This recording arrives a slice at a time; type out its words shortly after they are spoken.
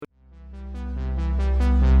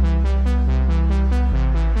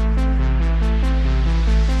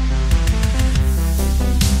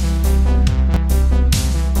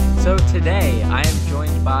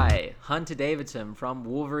Hunter Davidson from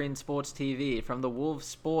Wolverine Sports TV, from the Wolves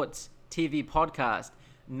Sports TV podcast.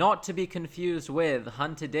 Not to be confused with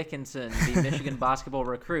Hunter Dickinson, the Michigan basketball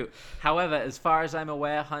recruit. However, as far as I'm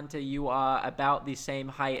aware, Hunter, you are about the same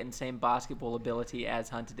height and same basketball ability as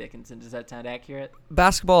Hunter Dickinson. Does that sound accurate?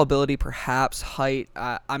 Basketball ability, perhaps. Height,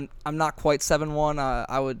 I'm not quite 7'1".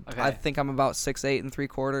 I think I'm about 6'8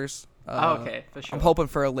 3/4. Okay, for sure. I'm hoping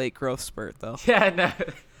for a late growth spurt though. Yeah, no.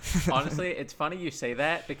 Honestly, it's funny you say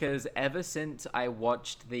that because ever since I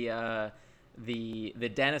watched the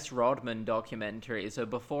Dennis Rodman documentary, so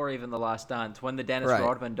before even The Last Dance, when the Dennis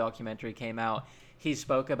Rodman documentary came out, he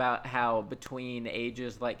spoke about how between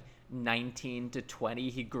ages like 19 to 20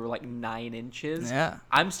 he grew like 9 inches. Yeah,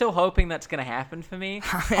 I'm still hoping that's gonna happen for me.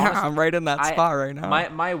 Honestly, I'm right in that spot right now.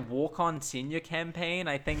 My walk-on senior campaign,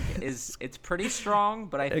 I think, it's pretty strong,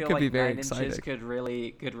 but I feel like 9 inches could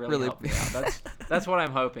really help me out. That's what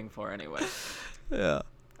I'm hoping for anyway. Yeah.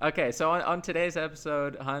 Okay, so on today's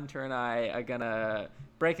episode, Hunter and I are going to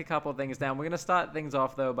break a couple things down. We're going to start things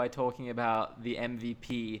off, though, by talking about the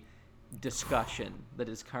MVP discussion that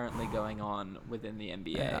is currently going on within the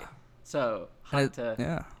NBA. Yeah. So,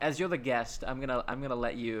 Hunter, as you're the guest, I'm gonna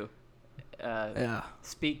let you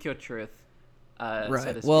speak your truth, so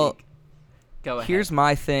to speak. Well, go ahead. Here's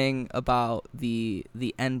my thing about the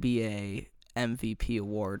NBA MVP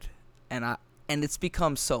award, and it's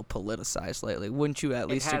become so politicized lately. Wouldn't you at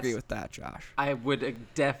least agree with that, Josh? I would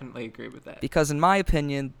definitely agree with that. Because in my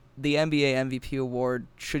opinion, the NBA MVP award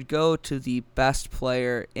should go to the best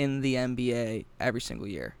player in the NBA every single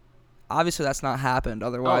year. Obviously, that's not happened.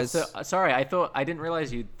 Otherwise, sorry, I didn't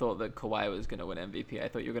realize you thought that Kawhi was going to win MVP. I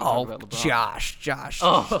thought you were going to talk about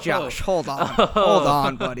LeBron. Josh, hold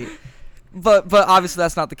on, buddy. But obviously,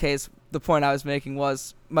 that's not the case. The point I was making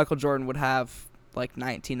was Michael Jordan would have like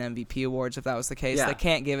 19 MVP awards if that was the case. Yeah. They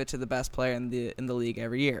can't give it to the best player in the league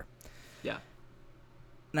every year. Yeah.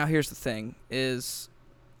 Now here's the thing: is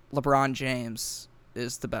LeBron James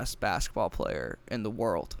is the best basketball player in the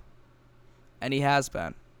world, and he has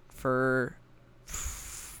been for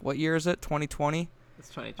what year is it? 2020. It's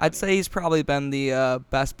 2020. I'd say he's probably been the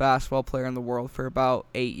best basketball player in the world for about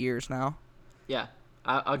 8 years now. Yeah,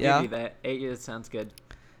 I'll give you that. 8 years sounds good.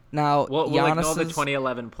 Now, we'll ignore the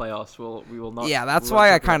 2011 playoffs. We will not. Yeah, that's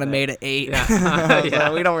why I kind of made it 8. Yeah.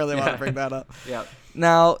 So we don't really want to bring that up. Yeah.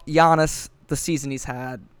 Now, Giannis, the season he's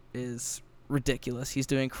had is ridiculous. He's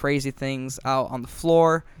doing crazy things out on the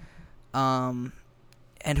floor.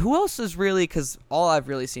 And who else is really, because all I've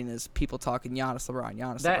really seen is people talking Giannis, LeBron,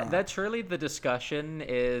 LeBron. That's really the discussion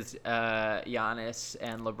is Giannis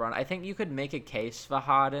and LeBron. I think you could make a case for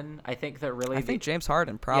Harden. I think James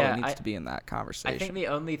Harden probably needs to be in that conversation. I think the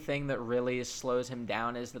only thing that really slows him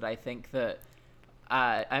down is that I think that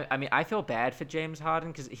I feel bad for James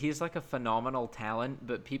Harden because he's like a phenomenal talent,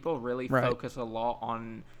 but people really focus a lot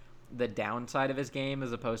on the downside of his game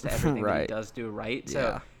as opposed to everything that he does do right. Yeah.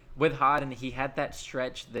 So with Harden, he had that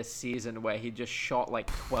stretch this season where he just shot like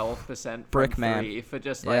 12% from three for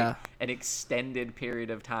just like an extended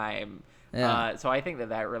period of time. Yeah. So I think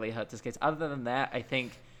that really hurts his case. Other than that, I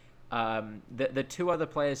think the two other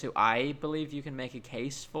players who I believe you can make a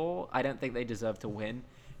case for, I don't think they deserve to win,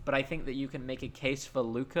 but I think that you can make a case for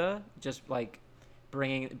Luka, just like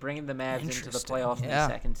bringing the Mavs into the playoffs in the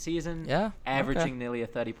second season, averaging nearly a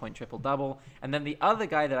 30-point triple-double. And then the other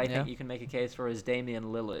guy that I think you can make a case for is Damian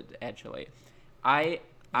Lillard, actually. I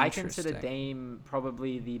consider Dame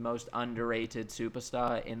probably the most underrated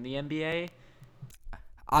superstar in the NBA.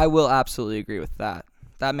 I will absolutely agree with that.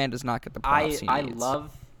 That man does not get the props he needs.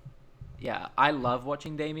 I love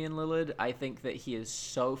watching Damian Lillard. I think that he is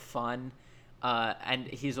so fun. And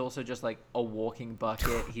he's also just like a walking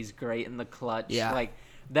bucket. He's great in the clutch. Yeah. Like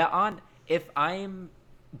if I'm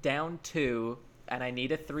down 2 and I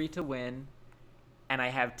need a 3 to win and I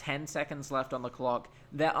have 10 seconds left on the clock,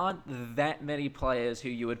 there aren't that many players who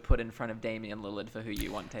you would put in front of Damian Lillard for who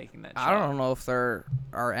you want taking that shot. I don't know if there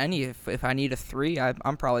are any. If I need a 3,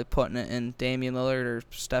 I'm probably putting it in Damian Lillard or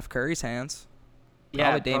Steph Curry's hands.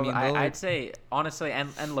 Damian Lillard. I'd say, honestly, and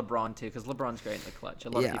LeBron, too, because LeBron's great in the clutch. A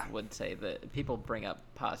lot of people would say that people bring up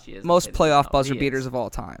past years. Most playoff buzzer beaters of all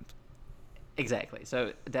time. Exactly.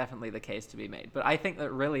 So definitely the case to be made. But I think that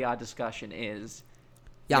really our discussion is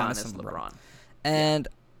Giannis and LeBron. And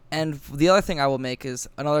the other thing I will make is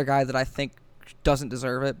another guy that I think doesn't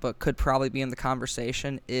deserve it but could probably be in the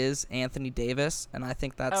conversation is Anthony Davis. And I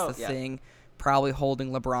think that's the thing probably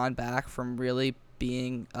holding LeBron back from really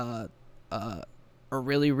being a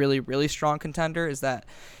really, really, really strong contender is that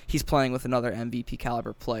he's playing with another MVP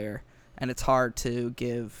caliber player, and it's hard to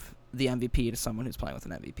give the MVP to someone who's playing with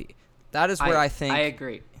an MVP. That is where I think... I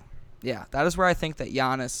agree. Yeah, that is where I think that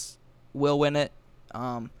Giannis will win it.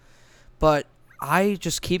 But I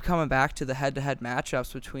just keep coming back to the head-to-head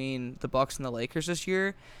matchups between the Bucks and the Lakers this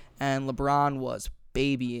year, and LeBron was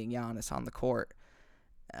babying Giannis on the court.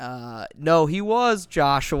 No, he was,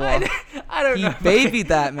 Joshua. I don't know. He babied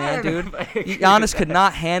that man, dude. Giannis could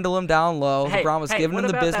not handle him down low. LeBron was giving him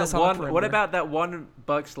the business on the perimeter. What about that one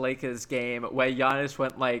Bucks-Lakers game where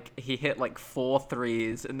Giannis he hit 4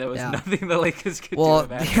 threes and there was nothing the Lakers could do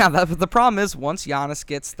about it? Yeah, the problem is once Giannis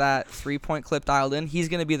gets that 3-point clip dialed in, he's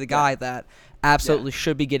going to be the guy that absolutely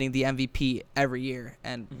should be getting the MVP every year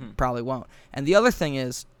and probably won't. And the other thing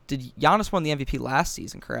is, Giannis won the MVP last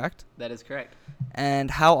season, correct? That is correct.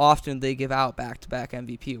 And how often do they give out back-to-back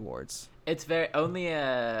MVP awards? It's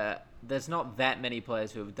there's not that many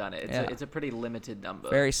players who have done it. It's a pretty limited number.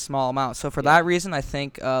 Very small amount. So for that reason, I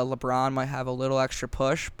think LeBron might have a little extra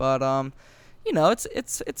push. But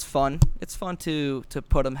it's fun. It's fun to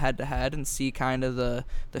put them head-to-head and see kind of the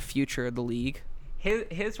future of the league.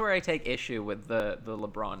 Here's where I take issue with the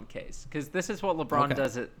LeBron case, because this is what LeBron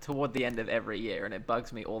does toward the end of every year, and it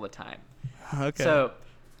bugs me all the time. Okay. So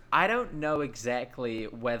I don't know exactly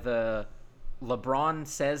whether LeBron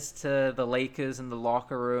says to the Lakers in the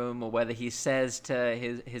locker room, or whether he says to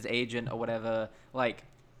his agent or whatever,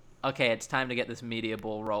 okay, it's time to get this media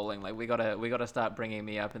ball rolling. We gotta start bringing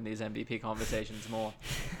me up in these MVP conversations more,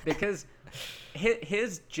 because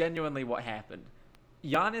here's genuinely what happened.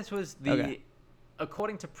 Giannis was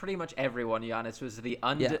according to pretty much everyone, Giannis was the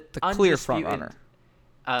clear front runner,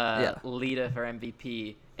 leader for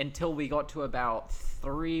MVP until we got to about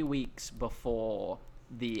 3 weeks before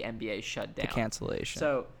the NBA shut down. The cancellation.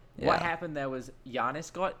 So what happened there was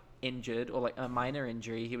Giannis got injured, or a minor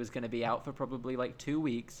injury. He was going to be out for probably 2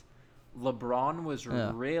 weeks. LeBron was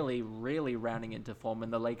really, really rounding into form,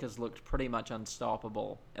 and the Lakers looked pretty much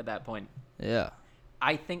unstoppable at that point. Yeah.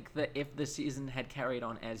 I think that if the season had carried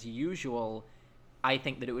on as usual, I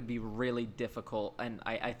think that it would be really difficult, and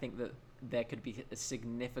I think that there could be a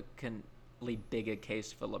significantly bigger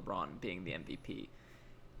case for LeBron being the MVP.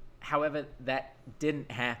 However, that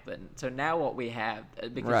didn't happen. So now what we have,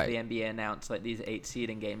 because the NBA announced these 8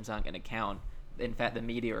 seeding games aren't going to count. In fact, the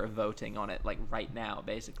media are voting on it right now,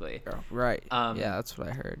 basically. Right. That's what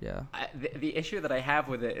I heard. Yeah. The issue that I have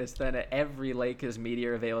with it is that at every Lakers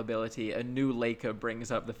media availability, a new Laker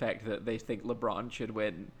brings up the fact that they think LeBron should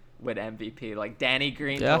win MVP. Danny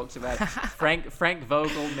Green talks about it. Frank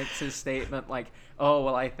Vogel makes his statement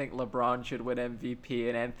I think LeBron should win MVP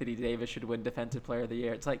and Anthony Davis should win Defensive Player of the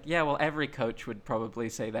Year. It's every coach would probably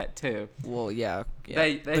say that too. Well, yeah.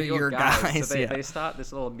 They're your guys. So they start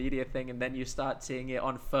this little media thing, and then you start seeing it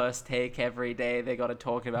on First Take every day. They got to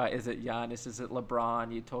talk about, is it Giannis, is it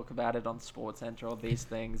LeBron? You talk about it on SportsCentral, these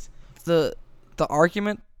things. The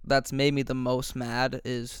argument that's made me the most mad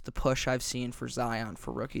is the push I've seen for Zion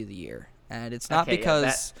for Rookie of the Year. And it's not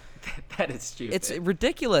because that is stupid. It's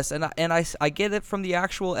ridiculous, and I get it from the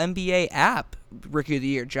actual NBA app. Rookie of the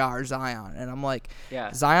Year, Ja or Zion, and I'm like,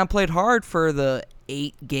 Zion played hard for the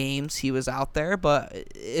 8 games he was out there, but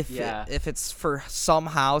if it's for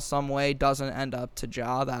somehow, some way doesn't end up to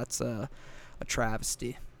Ja, that's a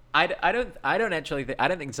travesty. I don't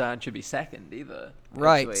think Zion should be second either.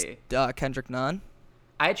 Right, Kendrick Nunn.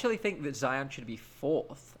 I actually think that Zion should be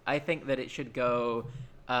 4th. I think that it should go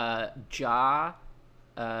Ja.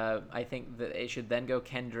 I think that it should then go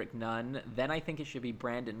Kendrick Nunn. Then I think it should be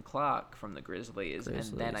Brandon Clark from the Grizzlies. And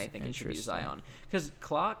then I think it should be Zion. Because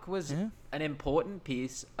Clark was an important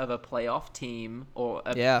piece of a playoff team, or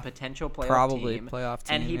a potential playoff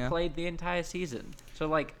team. And he played the entire season.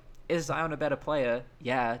 So, is Zion a better player?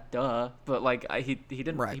 Yeah, duh. But, he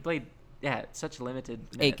didn't. Right. He played, such limited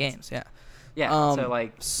minutes. 8 games, yeah. Yeah, so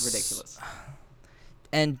ridiculous.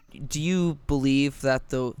 And do you believe that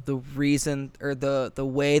the reason, or the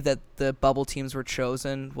way that the bubble teams were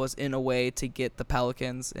chosen was in a way to get the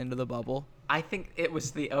Pelicans into the bubble? I think it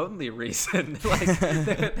was the only reason.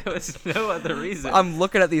 There was no other reason. I'm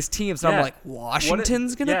looking at these teams, and I'm like,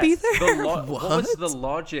 Washington's going to be there? What was the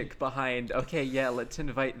logic behind, let's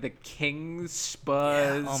invite the Kings,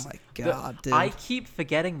 Spurs. Yeah, oh, my God, dude. I keep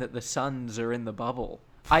forgetting that the Suns are in the bubble.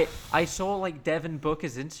 I saw Devin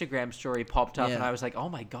Booker's Instagram story popped up, and I was like, oh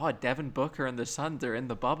my God, Devin Booker and the Suns are in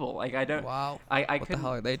the bubble. I don't. Wow. What the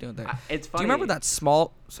hell are they doing there? It's funny. Do you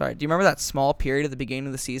remember that small period at the beginning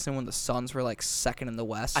of the season when the Suns were second in the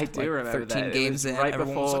West? I do remember 13 that. Games in, right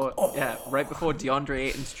before, right before DeAndre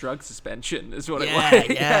Ayton's drug suspension is what it was.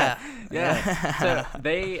 Yeah. So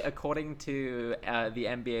they, according to the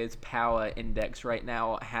NBA's power index right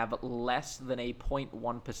now, have less than a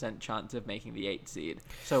 0.1% chance of making the 8th seed.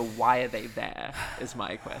 So why are they there? Is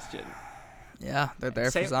my question. Yeah, they're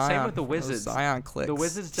there for Zion. Same with the Wizards. Those Zion clicks. The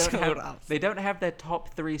Wizards don't have their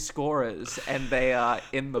top 3 scorers, and they are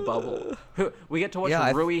in the bubble. We get to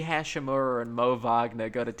watch Rui Hashimura and Mo Wagner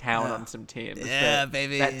go to town on some teams. Yeah,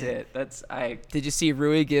 baby. That's it. Did you see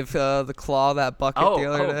Rui give the Claw that bucket the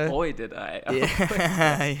other day? Oh boy, did I!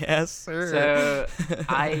 Yeah. Yes, sir. So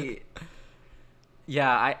I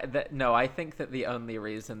think that the only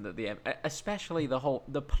reason that especially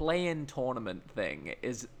the play-in tournament thing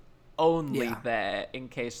is only there in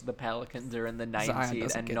case the Pelicans are in the 9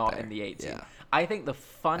 seed and not in the 8 seed. Yeah. I think the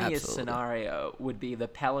funniest scenario would be the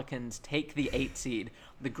Pelicans take the 8 seed,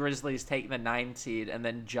 the Grizzlies take the 9 seed, and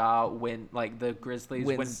then the Grizzlies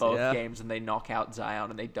win both games and they knock out Zion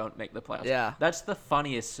and they don't make the playoffs. Yeah. That's the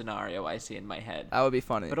funniest scenario I see in my head. That would be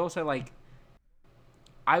funny. But also,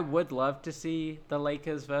 I would love to see the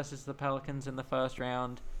Lakers versus the Pelicans in the first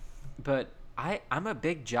round, but I'm a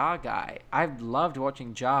big Ja guy. I've loved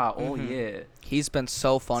watching Ja all year. He's been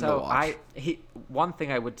so fun to watch. One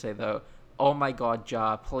thing I would say, though, oh my God,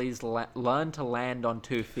 Ja, please learn to land on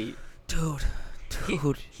 2 feet. Dude,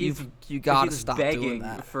 you gotta stop doing that. He's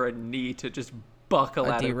begging for a knee to just buckle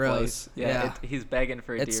out of place. Yeah. He's begging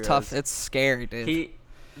for a D-Rose. It's tough. It's scary, dude.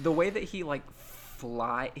 The way that he,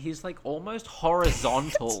 he's almost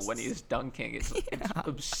horizontal when he's dunking. It's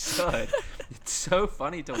absurd. It's so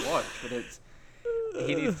funny to watch, but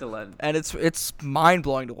he needs to learn. And it's mind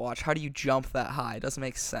blowing to watch. How do you jump that high? It doesn't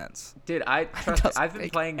make sense. Dude, I've been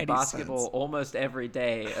playing basketball almost every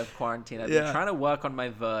day of quarantine. I've been trying to work on my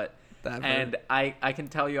vert. And I can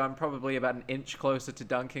tell you I'm probably about an inch closer to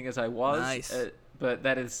dunking as I was. Nice. But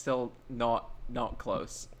that is still not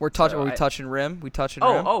close. We're touching rim. We touching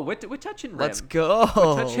rim. We're touching rim. Let's go.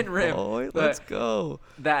 We're touching rim. Boy, let's go.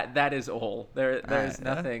 That is all. There's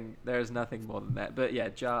nothing. There's nothing more than that. But yeah,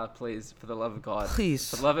 Ja, please, for the love of God, please,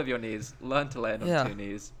 for the love of your knees, learn to land on 2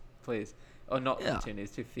 knees, please. Or not on 2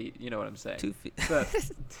 knees, 2 feet. You know what I'm saying. 2 feet.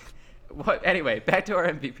 But anyway, back to our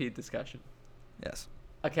MVP discussion. Yes.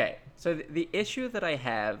 Okay, so the issue that I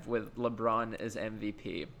have with LeBron as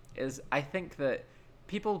MVP is I think that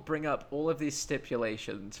people bring up all of these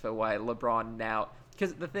stipulations for why LeBron now...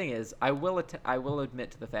 Because the thing is, I will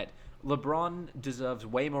admit to the fact, LeBron deserves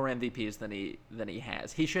way more MVPs than he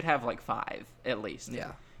has. He should have 5 at least.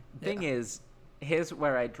 Yeah. Thing is, here's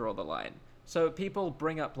where I draw the line. So people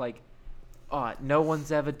bring up no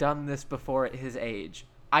one's ever done this before at his age.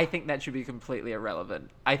 I think that should be completely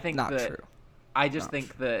irrelevant. I think Not true. I just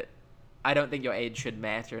think that I don't think your age should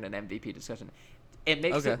matter in an MVP discussion. It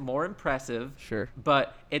makes it more impressive, sure,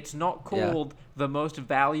 but it's not called the most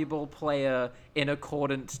valuable player in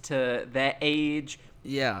accordance to their age.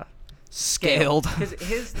 Yeah, scaled.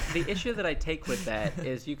 Because the issue that I take with that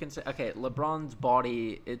is you can say, okay, LeBron's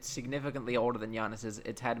body, it's significantly older than Giannis's.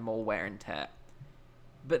 It's had more wear and tear.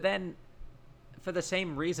 But then, for the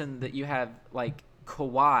same reason that you have,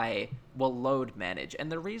 Kawhi will load manage.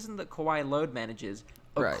 And the reason that Kawhi load manages,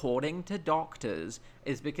 according to doctors,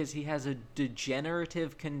 is because he has a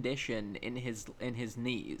degenerative condition in his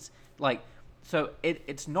knees. So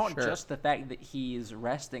it's not just the fact that he's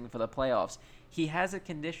resting for the playoffs. He has a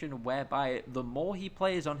condition whereby the more he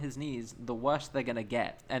plays on his knees, the worse they're going to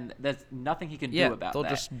get. And there's nothing he can do about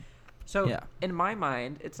that. In my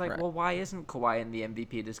mind, it's well, why isn't Kawhi in the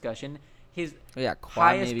MVP discussion? He's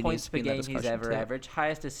highest points per game he's ever averaged,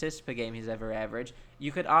 highest assists per game he's ever averaged.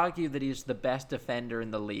 You could argue that he's the best defender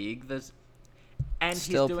in the league. He's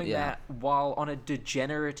doing that while on a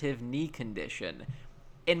degenerative knee condition.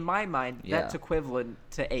 In my mind, that's equivalent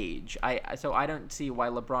to age. So I don't see why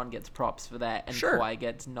LeBron gets props for that and Kawhi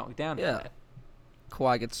gets knocked down for that.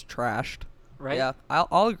 Kawhi gets trashed. Right? Yeah,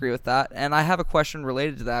 I'll agree with that. And I have a question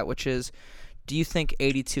related to that, which is, do you think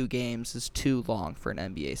 82 games is too long for an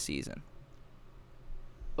NBA season?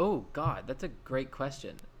 Oh, God, that's a great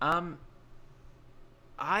question.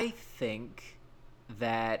 I think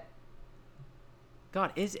that...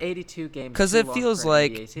 God, is 82 games because it feels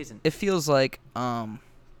like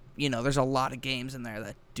there's a lot of games in there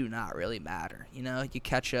that do not really matter. You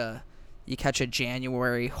catch a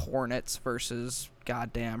January Hornets versus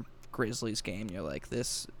goddamn Grizzlies game. You're like,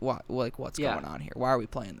 what's going on here? Why are we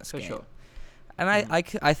playing this game? Sure. And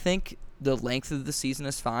I think the length of the season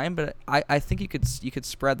is fine, but I think you could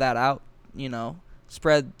spread that out.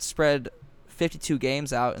 Spread 52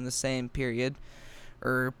 games out in the same period.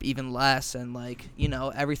 Or even less, and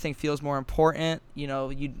everything feels more important.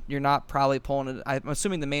 You're not probably pulling it. I'm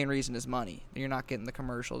assuming the main reason is money. You're not getting the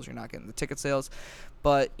commercials, you're not getting the ticket sales,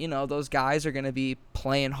 but those guys are going to be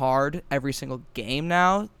playing hard every single game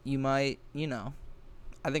now. You might,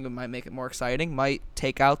 I think it might make it more exciting. Might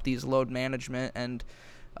take out these load management and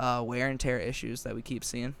wear and tear issues that we keep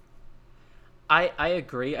seeing. I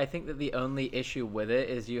agree. I think that the only issue with it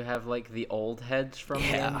is you have like the old heads from the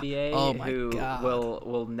NBA who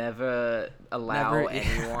will never allow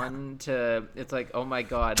anyone to. It's like, oh my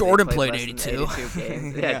god, Jordan played 82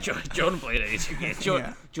 games. Yeah, Jordan played 82 games.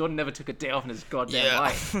 Jordan never took a day off in his goddamn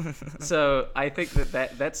life. So I think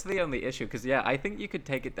that's the only issue because I think you could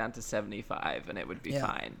take it down to 75 and it would be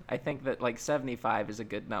fine. I think that like 75 is a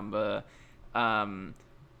good number.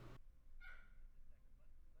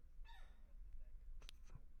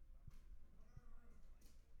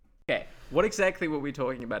 Okay, what exactly were we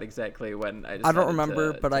talking about exactly when I don't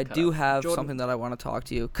remember, but I do have something that I want to talk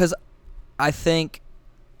to you because I think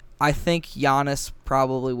Giannis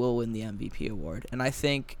probably will win the MVP award, and I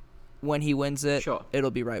think when he wins it,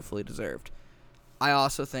 it'll be rightfully deserved. I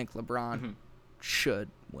also think LeBron should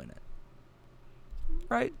win it.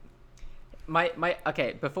 Right?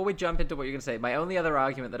 Okay, before we jump into what you're going to say, my only other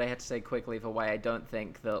argument that I had to say quickly for why I don't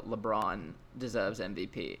think that LeBron deserves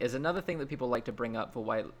MVP is another thing that people like to bring up for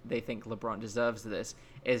why they think LeBron deserves this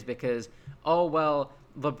is because, LeBron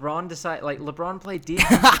played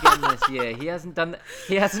defense again this year. He hasn't done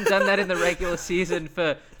that in the regular season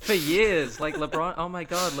for years. Like LeBron, oh my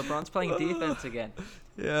god, LeBron's playing defense again.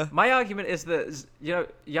 Yeah. My argument is that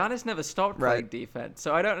Giannis never stopped playing defense,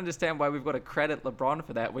 so I don't understand why we've got to credit LeBron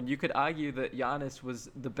for that when you could argue that Giannis was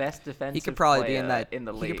the best defensive player in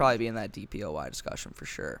the league. He could probably be in that DPOY discussion for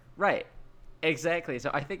sure. Right. Exactly.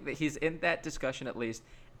 So I think that he's in that discussion at least,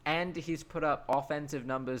 and he's put up offensive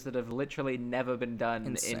numbers that have literally never been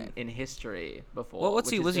done in history before. Well, was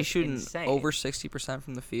he shooting over 60%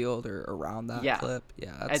 from the field or around that clip?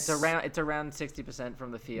 Yeah, it's around 60%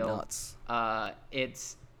 from the field. Nuts.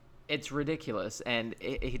 It's ridiculous, and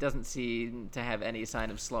he doesn't seem to have any sign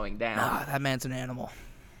of slowing down. Nah, that man's an animal.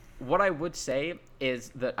 What I would say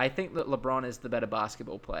is that I think that LeBron is the better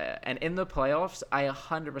basketball player. And in the playoffs, I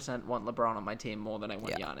 100% want LeBron on my team more than I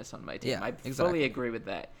want Giannis on my team. Yeah, I fully agree with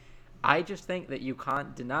that. I just think that you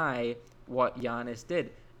can't deny what Giannis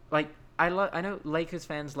did. Like, I know Lakers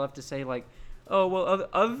fans love to say, like, oh, well,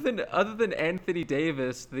 other than Anthony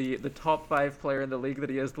Davis, the top 5 player in the league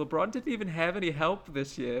that he is, LeBron didn't even have any help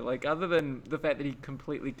this year. Like, other than the fact that he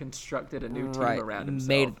completely constructed a new team around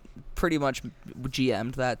himself. Pretty much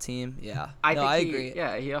GM'd that team. Yeah. I agree.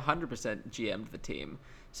 Yeah, he 100% GM'd the team.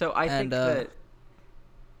 So I think that,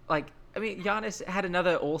 like, I mean, Giannis had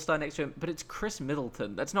another All-Star next to him, but it's Chris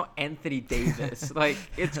Middleton. That's not Anthony Davis. Like,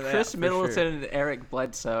 it's Chris Middleton and Eric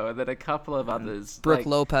Bledsoe, and then a couple of others. Brooke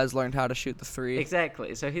Lopez learned how to shoot the 3.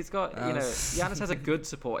 Exactly. So he's got, Giannis has a good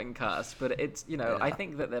supporting cast, but it's, I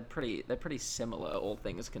think that they're pretty similar, all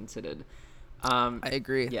things considered. I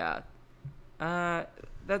agree. Yeah.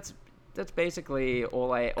 That's basically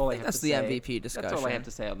all I have to say. That's the MVP discussion. That's all I have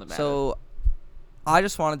to say on the matter. So I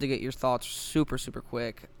just wanted to get your thoughts super, super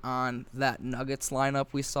quick on that Nuggets lineup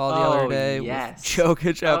we saw the other day with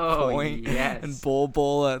Jokic at point and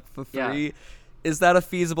Bol at the 3. Yeah. Is that a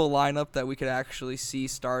feasible lineup that we could actually see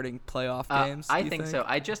starting playoff games? I think so.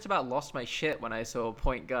 I just about lost my shit when I saw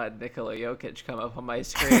point guard Nikola Jokic come up on my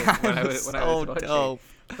screen when I was watching. Dope.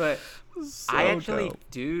 But I actually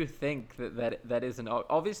do think that is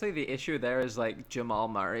obviously the issue there is like Jamal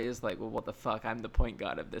Murray is like, well, what the fuck? I'm the point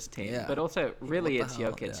guard of this team. Yeah. But also, really, it's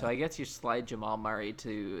Jokic. Yeah. So I guess you slide Jamal Murray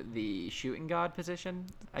to the shooting guard position.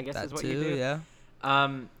 I guess is what you do. Yeah.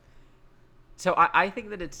 So I think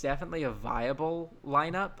that it's definitely a viable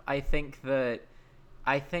lineup. I think that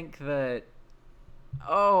I don't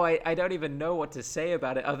even know what to say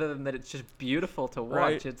about it other than that it's just beautiful to watch.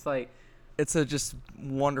 Right. It's like it's just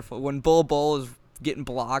wonderful when Bol is getting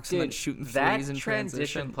blocks and then shooting threes in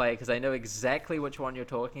transition play, because I know exactly which one you're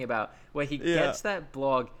talking about, where he gets that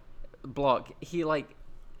block. He like.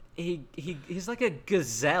 He's like a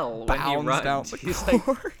gazelle when he runs. Down the he's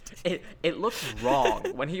court. Like it looks wrong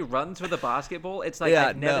when he runs with a basketball. It's like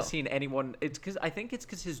I've never seen anyone. It's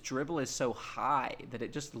because his dribble is so high that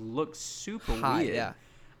it just looks super weird. Yeah.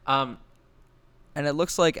 And it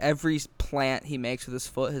looks like every plant he makes with his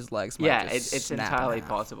foot, his legs might just it's entirely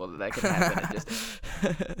possible that can happen.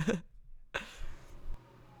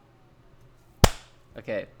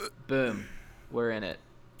 Okay, boom, we're in it.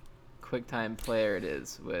 QuickTime Player it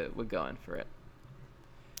is. We're going for it.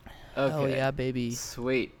 Okay. Oh yeah, baby.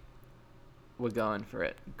 Sweet. We're going for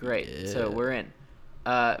it. Great. Yeah. So we're in.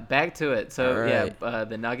 Back to it. So right.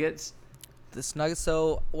 The Nuggets.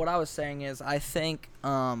 So what I was saying is I think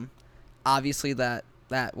obviously that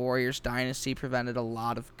Warriors dynasty prevented a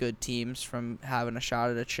lot of good teams from having a shot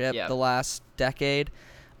at a chip the last decade.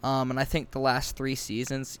 And I think the last 3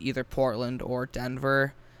 seasons, either Portland or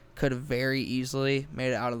Denver could have very easily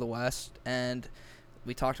made it out of the West. And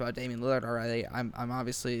we talked about Damian Lillard already. I'm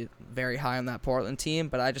obviously very high on that Portland team,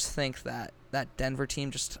 but I just think that Denver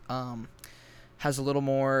team just has a little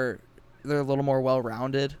more. They're a little more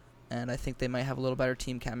well-rounded, and I think they might have a little better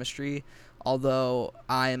team chemistry. Although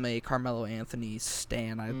I am a Carmelo Anthony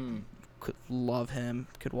stan, I could love him.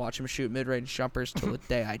 Could watch him shoot mid-range jumpers till the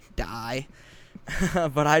day I die.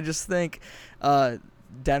 But I just think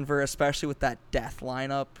Denver, especially with that death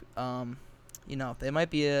lineup, they might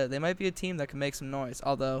be a team that can make some noise.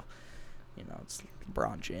 Although, it's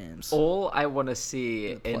LeBron James. All I want to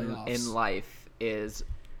see in life is.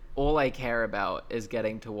 All I care about is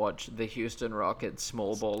getting to watch the Houston Rockets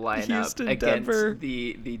small ball lineup against Denver.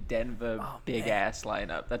 the Denver big-ass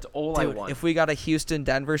lineup. That's all I want. If we got a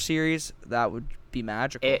Houston-Denver series, that would be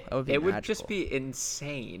magical. It would just be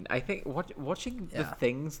insane. I think watching the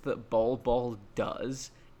things that Bol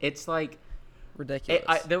does, it's like...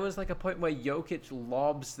 ridiculous. There was like a point where Jokic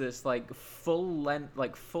lobs this like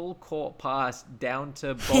full court pass down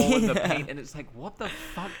to Bol in the paint, and it's like, what the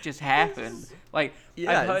fuck just happened? Like,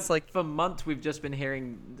 I've heard for months we've just been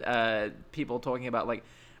hearing people talking about like,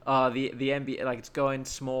 the NBA, like, it's going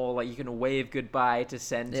small, like you can wave goodbye to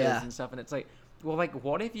centers and stuff, and it's like, well, like,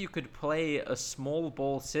 what if you could play a small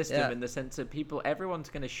ball system in the sense that everyone's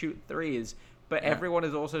going to shoot threes, but everyone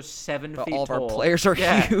is also 7 feet tall. All of our players are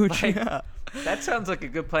huge. Like, that sounds like a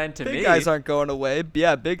good plan to me. Big guys aren't going away.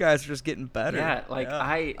 Yeah, big guys are just getting better.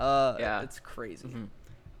 Yeah, it's crazy. Mm-hmm.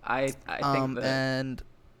 I think that.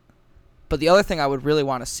 But the other thing I would really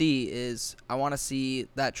want to see is I want to see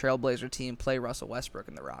that Trailblazer team play Russell Westbrook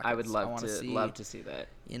in the Rockets. I would love to see that.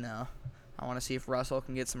 I want to see if Russell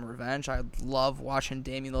can get some revenge. I love watching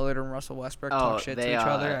Damian Lillard and Russell Westbrook talk shit to each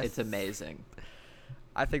other. It's amazing.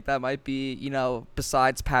 I think that might be,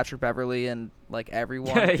 besides Patrick Beverly and like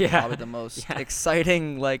everyone, probably the most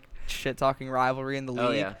exciting like shit talking rivalry in the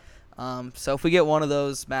league. Oh, yeah. So if we get one of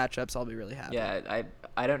those matchups, I'll be really happy. Yeah,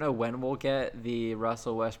 I don't know when we'll get the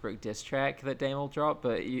Russell Westbrook diss track that Dame will drop,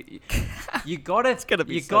 but you gotta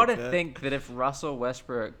think that if Russell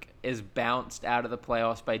Westbrook is bounced out of the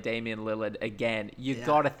playoffs by Damian Lillard again, you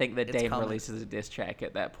gotta think that Dame releases a diss track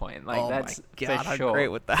at that point. Like, that's my God, for sure. How great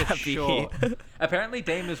would that be? Sure. Apparently,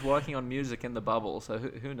 Dame is working on music in the bubble, so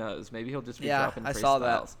who knows? Maybe he'll just be dropping freestyles. I saw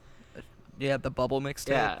that. Yeah, the bubble mixtape.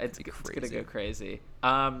 Yeah, it's gonna go crazy.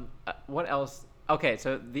 What else? Okay,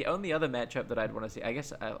 so the only other matchup that I'd want to see, I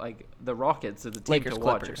guess, like the Rockets are the team to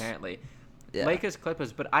watch, apparently. Yeah. Lakers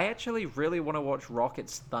Clippers, but I actually really want to watch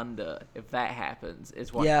Rockets Thunder if that happens.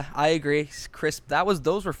 Yeah, I agree, Chris.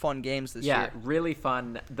 Those were fun games this year. Yeah, really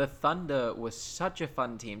fun. The Thunder was such a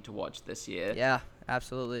fun team to watch this year. Yeah,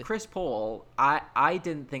 absolutely. Chris Paul, I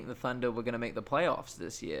didn't think the Thunder were going to make the playoffs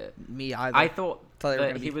this year. Me either. I thought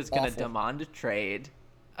that he was going to demand a trade.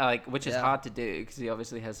 Which is hard to do because he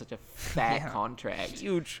obviously has such a fat contract.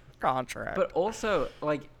 Huge contract. But also,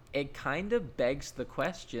 like, it kind of begs the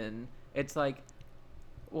question. It's like,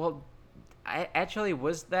 well,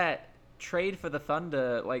 was that trade for the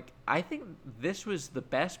Thunder, like, I think this was the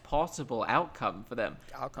best possible outcome for them.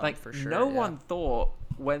 For sure. No one thought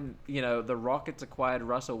when, the Rockets acquired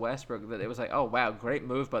Russell Westbrook that it was like, oh, wow, great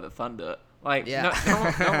move by the Thunder. Like, no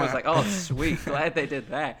one was like, oh, sweet, glad they did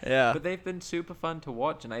that. Yeah. But they've been super fun to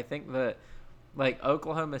watch, and I think that, like,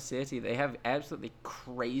 Oklahoma City, they have absolutely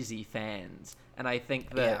crazy fans, and I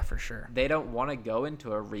think that for sure. They don't want to go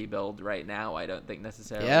into a rebuild right now, I don't think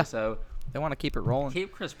necessarily. Yeah. So they want to keep it rolling.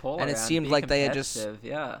 Keep Chris Paul and around, it seemed like they had just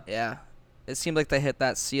Yeah. It seemed like they hit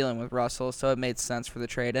that ceiling with Russell, so it made sense for the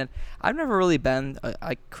trade. And I've never really been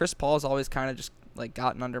Chris Paul's always kind of just like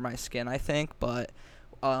gotten under my skin, I think, but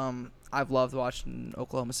I've loved watching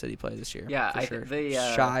Oklahoma City play this year. Yeah, for sure.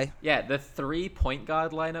 Shy. Yeah, the 3-point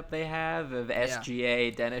guard lineup they have of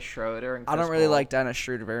SGA, Dennis Schroeder, and Chris I don't really Paul. like Dennis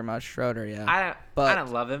Schroeder very much. Schroeder, I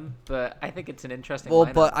don't love him, but I think it's an interesting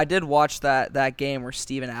lineup. But I did watch that game where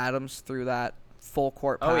Steven Adams threw that full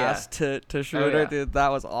court pass to Schroeder. Oh, yeah. Dude, that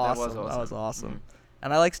was awesome. That was awesome. Mm-hmm.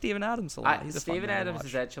 And I like Steven Adams a lot. Steven Adams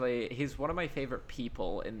is he's one of my favorite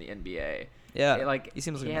people in the NBA. Yeah, he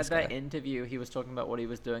seems like he a nice had that guy. interview. He was talking about what he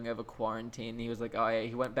was doing over quarantine. He was like, oh, yeah,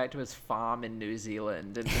 he went back to his farm in New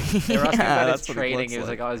Zealand, and they were asking about his training. He was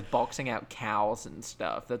like, oh, I was boxing out cows and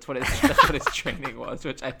stuff. That's what his training was,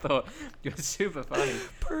 which I thought was super funny.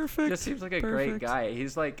 Perfect. Just seems like a great guy.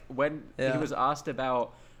 He's like, when he was asked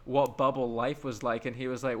about what bubble life was like, and he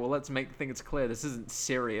was like, well, let's make things clear, this isn't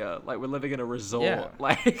Syria, like, we're living in a resort.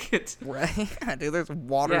 Like, it's right. Dude, there's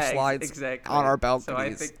water slides on our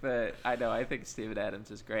balconies. So I think Steven Adams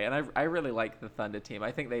is great, and I really like the Thunder team.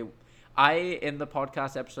 I think in the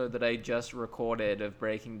podcast episode that I just recorded of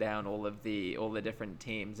breaking down all the different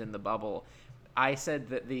teams in the bubble, I said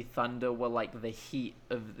that the Thunder were like the Heat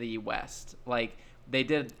of the West. Like they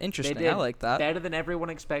did interesting. They did I like that. Better than everyone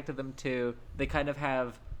expected them to. They kind of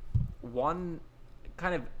have one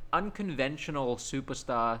kind of unconventional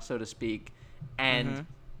superstar, so to speak, and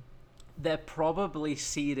they're probably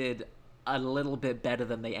seeded a little bit better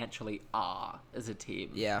than they actually are as a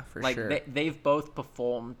team. Yeah, for like, sure. They've both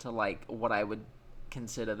performed to like what I would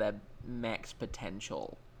consider their max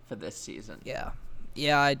potential for this season. Yeah,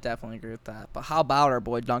 I definitely agree with that. But how about our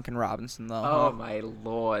boy Duncan Robinson, though? Oh, my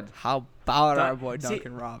Lord. How about our boy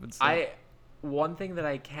Duncan Robinson? One thing that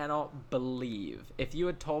I cannot believe, if you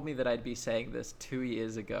had told me that I'd be saying this 2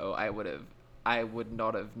 years ago, I would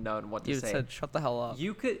not have known what to say. You said, shut the hell up.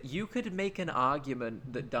 You could make an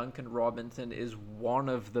argument that Duncan Robinson is one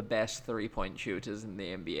of the best three-point shooters in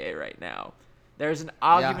the NBA right now. There's an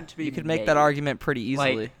argument to be made. You could make that argument pretty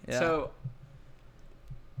easily. So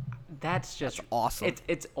that's awesome.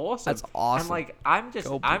 It's awesome. That's awesome. And like I'm just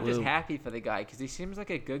happy for the guy because he seems like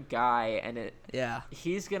a good guy, and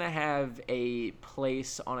he's gonna have a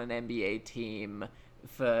place on an NBA team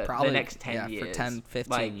for the next 10 years. For 10,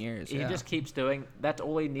 15 years. He just keeps doing. That's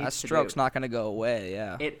all he needs to do. That stroke's not gonna go away.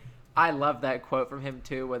 Yeah. I love that quote from him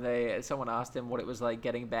too, where someone asked him what it was like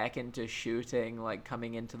getting back into shooting, like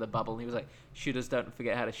coming into the bubble, and he was like, "Shooters don't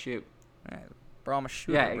forget how to shoot." Right. Bro, I'm a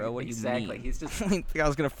shooter, bro. What do you mean? He's just. I think I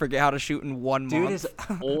was gonna forget how to shoot in 1 month. Dude is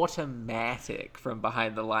automatic from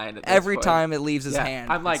behind the line. At this Every point. time it leaves his hand,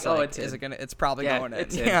 I'm like, it's is it gonna? It's probably going in.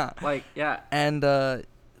 It's yeah. And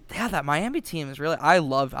that Miami team is really.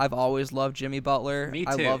 I've always loved Jimmy Butler. Me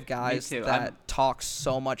too. I love guys that talk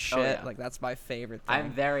so much shit. Oh, yeah. Like that's my favorite thing.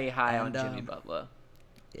 I'm very high on Jimmy Butler.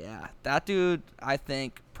 Yeah, that dude, I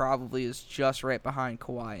think, probably is just right behind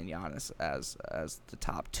Kawhi and Giannis as the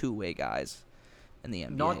top two-way guys in the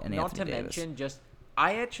NBA. Not to mention,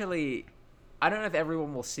 I don't know if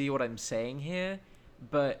everyone will see what I'm saying here,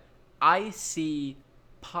 but I see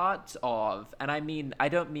parts of, and I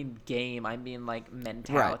don't mean game, I mean like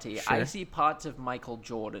mentality. Right, sure. I see parts of Michael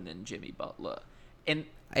Jordan and Jimmy Butler.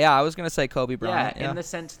 I was gonna say Kobe Bryant. In the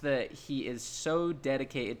sense that he is so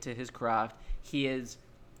dedicated to his craft. He is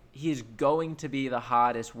going to be the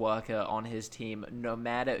hardest worker on his team, no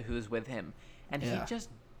matter who's with him, and he just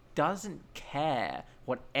doesn't care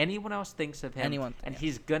what anyone else thinks of him. And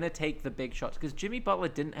he's gonna take the big shots because Jimmy Butler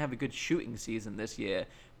didn't have a good shooting season this year,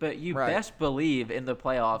 but you best believe in the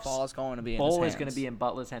playoffs, ball is going to be in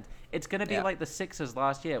Butler's hands. It's gonna be like the Sixers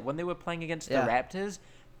last year when they were playing against the Raptors.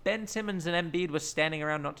 Ben Simmons and Embiid were standing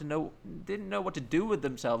around didn't know what to do with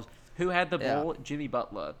themselves. Who had the ball? Jimmy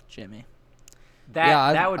Butler.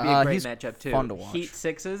 That would be a great matchup too. Fun to watch. Heat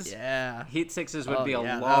Sixers. Yeah. Heat Sixers would be a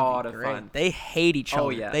lot of fun. They hate each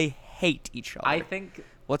other. Yeah. They hate each other. I think.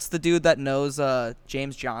 What's the dude that knows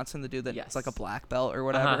James Johnson? The dude that's like a black belt or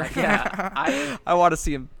whatever. I want to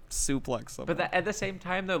see him suplex someone. But at the same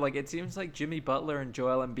time though, like it seems like Jimmy Butler and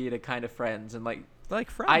Joel Embiid are kind of friends, and like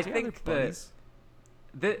friends. I think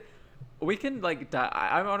that we can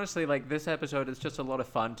I'm honestly like this episode is just a lot of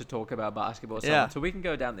fun to talk about basketball. So we can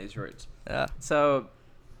go down these routes. Yeah. So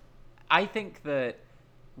I think that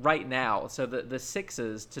right now, so the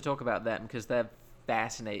Sixers, to talk about them because they're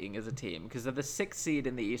fascinating as a team because they're the 6th seed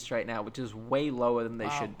in the East right now, which is way lower than they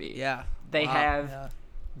should be. Yeah. They have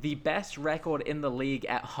the best record in the league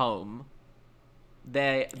at home.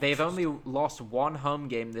 They've only lost one home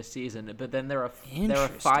game this season, but then they're a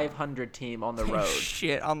 500 team on the road.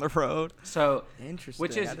 Shit, on the road. So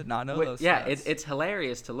interesting. I did not know those. Yeah, it's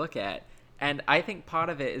hilarious to look at, and I think part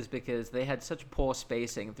of it is because they had such poor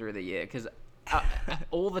spacing through the year. Because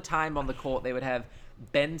all the time on the court they would have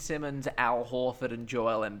Ben Simmons, Al Horford, and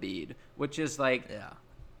Joel Embiid, which is like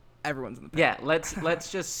everyone's in the paint. Yeah,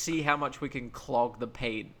 let's just see how much we can clog the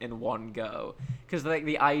paint in one go. Because like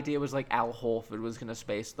the idea was like Al Horford was gonna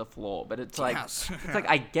space the floor, but it's like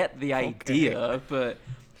I get the idea, but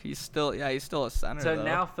he's still a center. So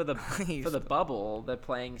now for the bubble, they're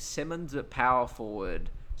playing Simmons at power forward,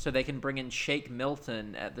 so they can bring in Shake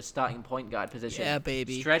Milton at the starting point guard position. Yeah,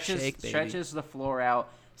 baby. Stretches the floor out.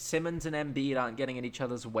 Simmons and Embiid aren't getting in each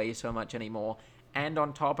other's way so much anymore. And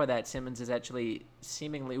on top of that, Simmons is actually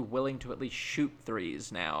seemingly willing to at least shoot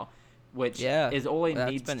threes now, which is all he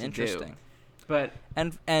needs to do. But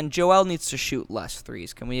and Joel needs to shoot less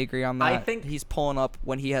threes. Can we agree on that? I think he's pulling up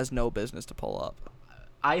when he has no business to pull up.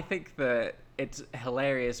 I think that it's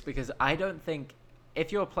hilarious because I don't think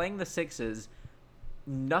if you're playing the Sixers,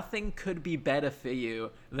 nothing could be better for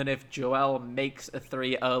you than if Joel makes a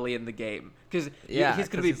 3 early in the game. Because he's going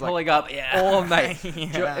to be pulling up all night.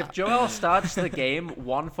 If Joel starts the game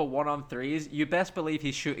 1-for-1 on threes, you best believe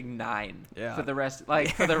he's shooting 9 for the rest.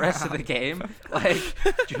 For the rest of the game,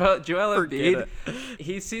 Joel Embiid,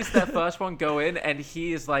 he sees that first one go in, and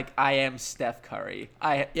he is like, "I am Steph Curry."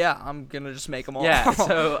 I'm gonna just make them all. Yeah,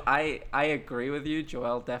 so I agree with you.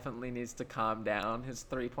 Joel definitely needs to calm down his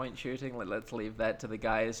 3-point shooting. Let's leave that to the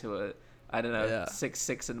guys who are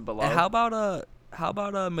 6'6" and below. And how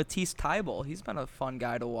about Matisse Thybulle? He's been a fun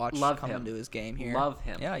guy to watch into his game here. Love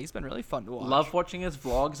him. Yeah, he's been really fun to watch. Love watching his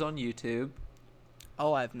vlogs on YouTube.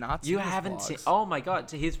 Oh, I've not seen. You haven't seen? Oh my God,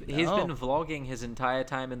 he's been vlogging his entire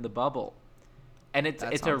time in the bubble, and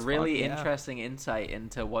it's a really interesting insight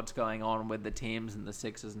into what's going on with the teams and the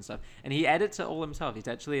Sixers and stuff. And he edits it all himself. He's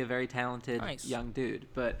actually a very talented young dude,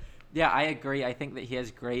 but. Yeah, I agree. I think that he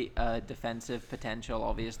has great defensive potential,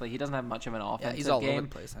 obviously. He doesn't have much of an offensive game. He's all over the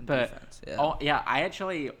place on defense.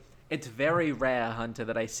 It's very rare, Hunter,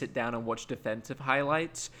 that I sit down and watch defensive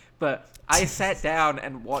highlights, but I sat down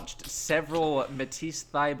and watched several Matisse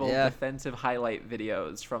Thybulle defensive highlight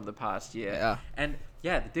videos from the past year. Yeah. And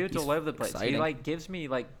the dude's all over the place. Exciting. He gives me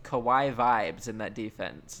Kawhi vibes in that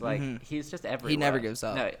defense. He's just everywhere. He never gives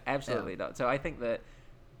up. No, absolutely not. So I think that.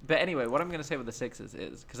 But anyway, what I'm going to say with the Sixers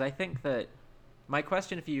is, because I think that my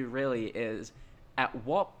question for you really is, at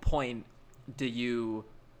what point do you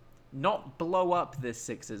not blow up this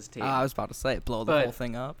Sixers team? I was about to say, blow the whole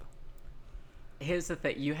thing up. Here's the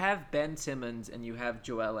thing. You have Ben Simmons and you have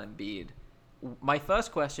Joel Embiid. My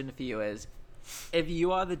first question for you is, if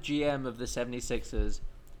you are the GM of the 76ers,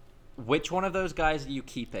 which one of those guys are you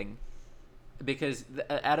keeping? Because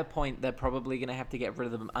at a point, they're probably going to have to get rid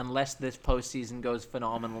of them unless this postseason goes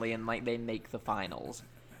phenomenally and they make the finals.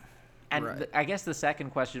 And I guess the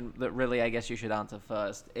second question that really I guess you should answer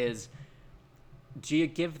first is, do you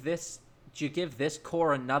give this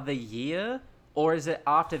core another year? Or is it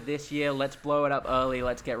after this year, let's blow it up early,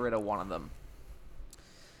 let's get rid of one of them?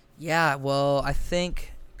 Yeah, well, I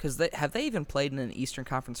think... Because have they even played in an Eastern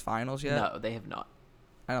Conference Finals yet? No, they have not.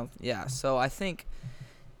 So I think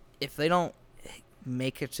if they don't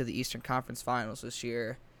make it to the Eastern Conference Finals this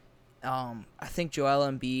year, I think Joel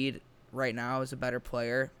Embiid right now is a better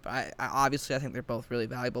player. But I think they're both really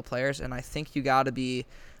valuable players, and I think you got to be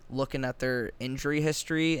looking at their injury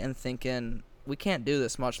history and thinking, we can't do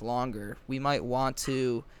this much longer. We might want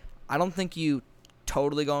to. I don't think you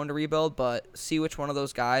totally go into rebuild, but see which one of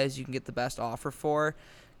those guys you can get the best offer for,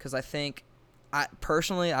 because I think,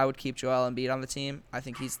 personally, I would keep Joel Embiid on the team. I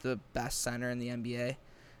think he's the best center in the NBA.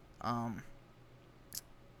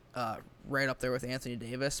 Right up there with Anthony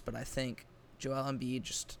Davis, but I think Joel Embiid,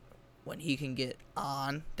 just when he can get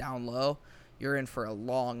on down low, you're in for a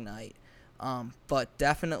long night. But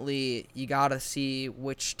definitely you got to see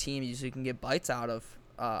which teams you can get bites out of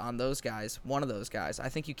on those guys, one of those guys. I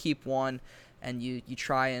think you keep one and you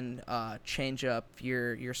try and change up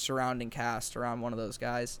your surrounding cast around one of those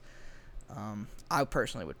guys. I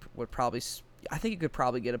personally would probably... I think you could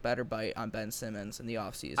probably get a better bite on Ben Simmons in the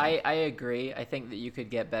offseason. I agree. I think that you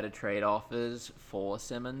could get better trade offers for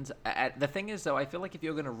Simmons. The thing is, though, I feel like if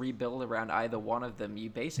you're going to rebuild around either one of them,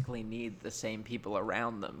 you basically need the same people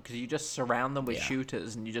around them, because you just surround them with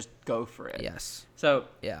shooters and you just go for it. Yes. So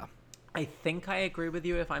I think I agree with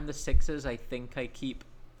you. If I'm the Sixers, I think I keep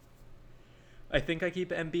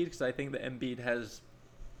Embiid, because I think that Embiid has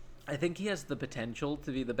the potential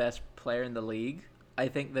to be the best player in the league. I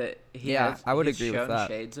think that I would agree with that.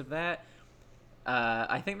 Shades of that.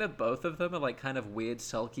 I think that both of them are kind of weird,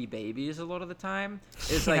 sulky babies a lot of the time.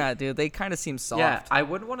 It's dude, they kind of seem soft. Yeah, I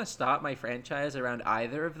wouldn't want to start my franchise around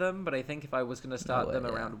either of them, but I think if I was going to start them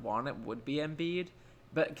around one, it would be Embiid.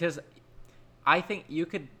 But because I think you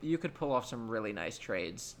could pull off some really nice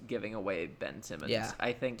trades giving away Ben Simmons. Yeah,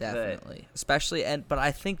 I think definitely. But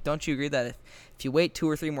I think, don't you agree that if you wait 2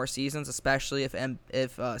 or 3 more seasons, especially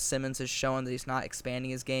if Simmons is showing that he's not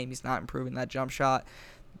expanding his game, he's not improving that jump shot,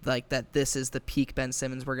 that this is the peak Ben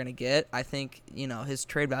Simmons we're gonna get, I think his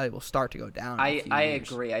trade value will start to go down. I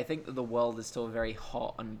agree. I think that the world is still very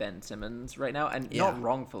hot on Ben Simmons right now, and not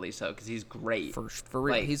wrongfully so, because he's great. For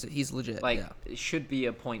real, he's legit. It should be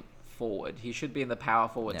a point forward. He should be in the power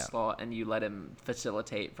forward slot, and you let him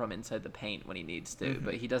facilitate from inside the paint when he needs to. Mm-hmm.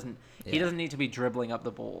 But he doesn't. He doesn't need to be dribbling up the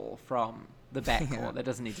ball from the backcourt. That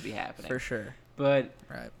doesn't need to be happening for sure. But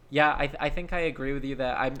I think I agree with you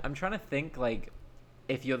that I'm trying to think,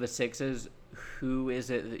 if you're the Sixers, who is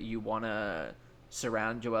it that you want to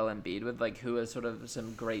surround Joel Embiid with? Who are sort of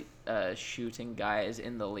some great shooting guys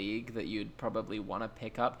in the league that you'd probably want to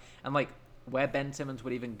pick up? And where Ben Simmons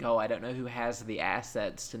would even go. I don't know who has the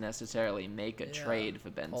assets to necessarily make a trade for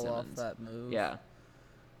Ben Simmons. Off that move. Yeah.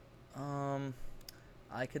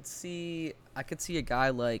 I could see a guy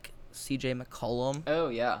like C.J. McCollum. Oh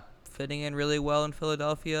yeah. Fitting in really well in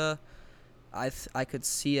Philadelphia. I could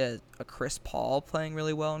see a Chris Paul playing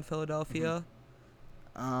really well in Philadelphia.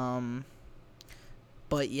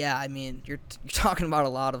 But yeah, I mean, you're talking about a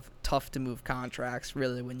lot of tough to move contracts,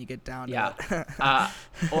 really, when you get down to it.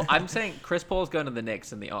 Well, I'm saying Chris Paul's going to the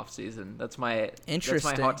Knicks in the offseason. That's my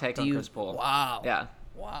hot take on Chris Paul. Wow. Yeah.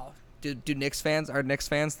 Wow. Are Knicks fans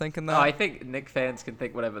thinking that? Oh, I think Knicks fans can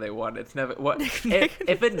think whatever they want. It's never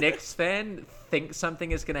if a Knicks fan thinks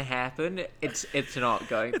something is going to happen, it's not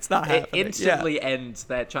going. It's not happening. It instantly ends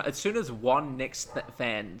that chance. As soon as one Knicks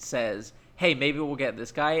fan says, "Hey, maybe we'll get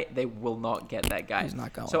this guy," they will not get that guy. He's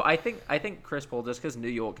not going. So I think Chris Paul, just because New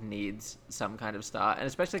York needs some kind of star, and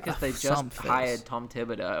especially because they just hired Tom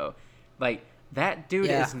Thibodeau, like that dude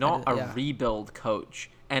is not a rebuild coach,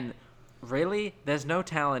 and really, there's no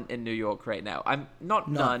talent in New York right now. I'm not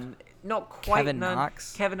none, not quite Kevin none.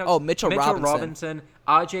 Knox. Kevin Knox. Oh, Mitchell Robinson.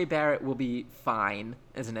 RJ Barrett will be fine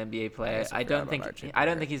as an NBA player. I don't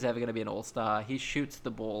think he's ever going to be an all-star. He shoots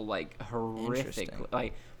the ball like horrifically,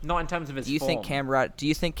 like not in terms of his. Do you think Cam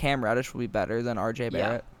Reddish will be better than RJ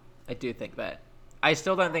Barrett? Yeah, I do think that. I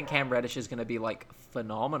still don't think Cam Reddish is going to be like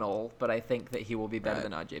phenomenal, but I think that he will be better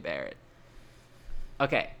than RJ Barrett.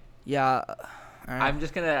 Okay. Yeah. All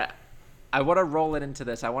right. I want to roll it into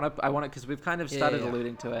this. I want to because we've kind of started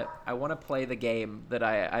alluding to it. I want to play the game that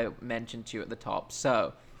I mentioned to you at the top.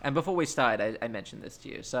 So, and before we start, I mentioned this to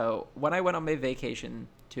you. So, when I went on my vacation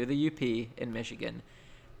to the UP in Michigan,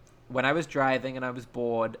 when I was driving and I was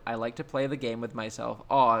bored, I like to play the game with myself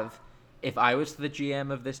of, if I was the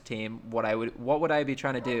GM of this team, what would I be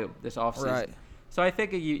trying to do this offseason? Right. So I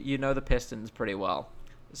figure you know the Pistons pretty well.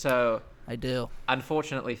 So I do.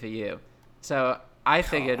 Unfortunately for you. So I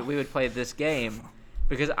figured we would play this game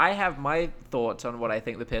because I have my thoughts on what I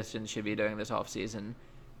think the Pistons should be doing this offseason.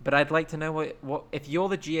 But I'd like to know what if you're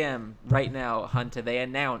the GM right now, Hunter, they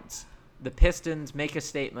announce the Pistons make a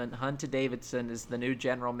statement. Hunter Davidson is the new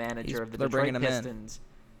general manager of the Detroit Pistons.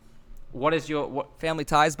 What is your family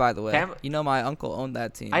ties, by the way? You know, my uncle owned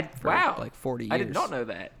that team for like 40 years. I did not know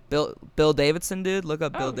that. Bill Davidson, dude. Look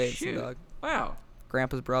up Bill Davidson, shoot. dog. Wow.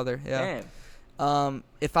 Grandpa's brother. Yeah. Damn.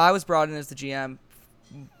 If I was brought in as the GM,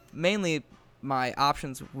 mainly my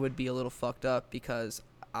options would be a little fucked up because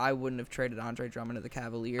I wouldn't have traded Andre Drummond to the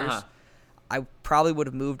Cavaliers. I probably would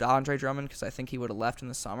have moved Andre Drummond because I think he would have left in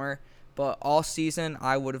the summer. But all season,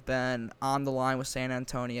 I would have been on the line with San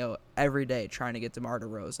Antonio every day trying to get DeMar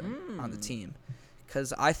DeRozan on the team.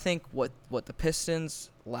 Because I think what the Pistons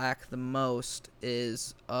lack the most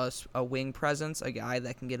is a wing presence, a guy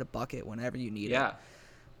that can get a bucket whenever you need it.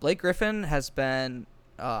 Blake Griffin has been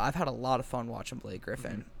I've had a lot of fun watching Blake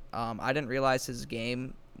Griffin. I didn't realize his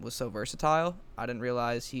game was so versatile. I didn't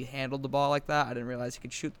realize he handled the ball like that. I didn't realize he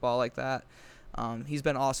could shoot the ball like that. He's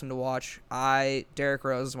been awesome to watch. Derrick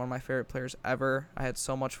Rose is one of my favorite players ever. I had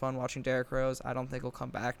so much fun watching Derrick Rose. I don't think he'll come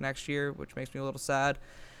back next year, which makes me a little sad.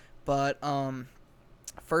 But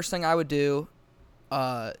first thing I would do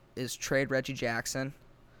is trade Reggie Jackson.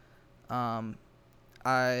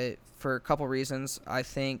 For a couple reasons. I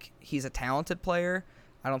think he's a talented player.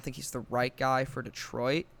 I don't think he's the right guy for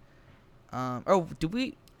Detroit. No, I'm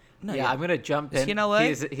gonna jump in. Is he in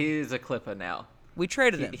LA? He's a Clipper now. We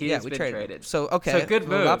traded him. We traded. So good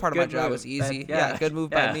move. That part of my job was easy. Good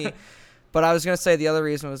move by me. But I was gonna say the other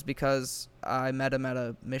reason was because I met him at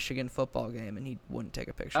a Michigan football game and he wouldn't take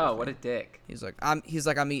a picture. Oh, what a dick! He's like, I'm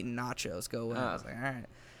eating nachos. Go away. I was like, all right.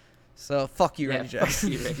 So fuck you, Reggie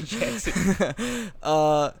Jackson. Fuck you, Reggie Jackson.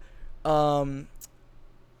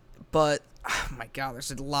 But oh my God,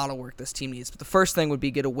 there's a lot of work this team needs. But the first thing would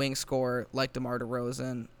be get a wing scorer like DeMar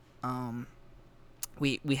DeRozan.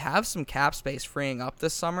 We have some cap space freeing up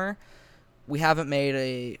this summer. We haven't made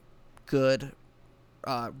a good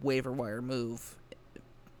waiver wire move.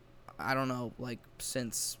 I don't know, like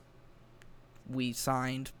since we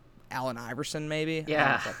signed Allen Iverson, maybe. Yeah.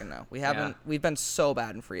 I don't fucking know. We haven't. Yeah. We've been so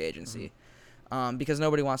bad in free agency, because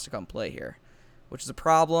nobody wants to come play here, which is a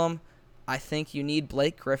problem. I think you need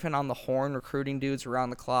Blake Griffin on the horn recruiting dudes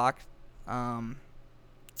around the clock. I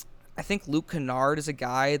think Luke Kennard is a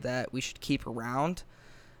guy that we should keep around.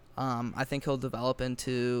 I think he'll develop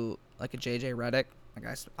into like a JJ Redick. Like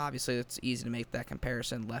obviously, it's easy to make that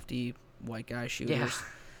comparison, lefty white guy shooters.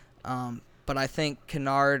 Yeah. But I think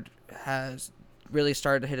Kennard has really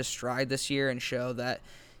started to hit a stride this year and show that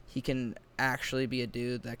he can actually be a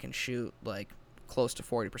dude that can shoot like close to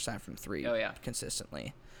 40% from three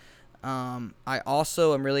consistently. I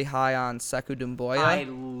also am really high on Sekou Doumbouya. I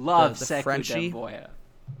love Sekou Doumbouya.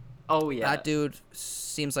 Oh, yeah. That dude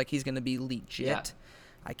seems like he's going to be legit. Yeah.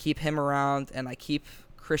 I keep him around, and I keep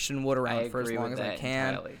Christian Wood around for as long as I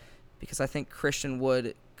can. Entirely. Because I think Christian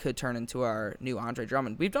Wood could turn into our new Andre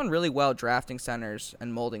Drummond. We've done really well drafting centers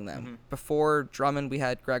and molding them. Mm-hmm. Before Drummond, we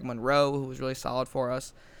had Greg Monroe, who was really solid for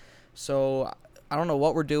us. So I don't know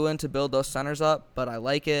what we're doing to build those centers up, but I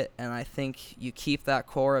like it, and I think you keep that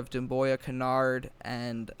core of Doumbouya, Kennard,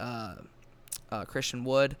 and Christian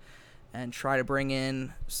Wood, and try to bring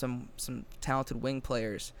in some talented wing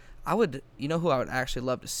players. You know who I would actually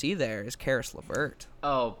love to see there is Karis LeVert.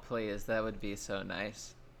 Oh, please, that would be so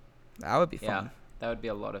nice. That would be fun. Yeah, that would be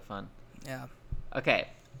a lot of fun. Yeah. Okay.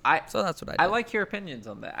 So that's what I did. I like your opinions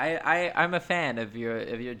on that. I'm a fan of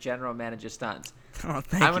your general manager stunts. Oh,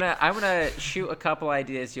 I'm gonna shoot a couple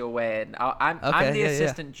ideas your way, and I'm the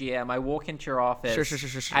assistant GM. I walk into your office.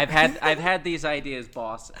 Sure. I've had these ideas,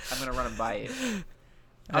 boss. I'm gonna run them by you.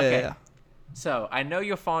 Okay. Yeah. So I know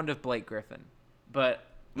you're fond of Blake Griffin, but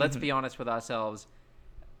let's be honest with ourselves.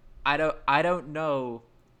 I don't know.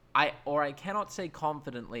 I cannot say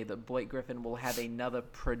confidently that Blake Griffin will have another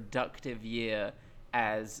productive year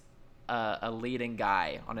as a leading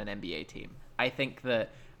guy on an NBA team. I think that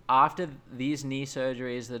after these knee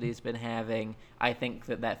surgeries that he's been having, I think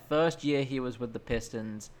that first year he was with the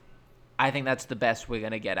Pistons, I think that's the best we're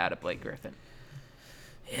going to get out of Blake Griffin.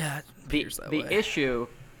 Yeah, it appears that way.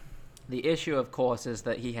 The issue, of course, is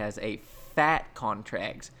that he has a fat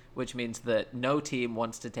contract, which means that no team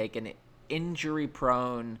wants to take an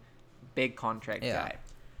injury-prone, big contract guy.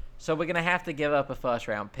 So we're gonna have to give up a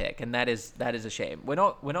first-round pick, and that is a shame. We're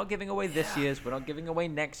not giving away this year's. We're not giving away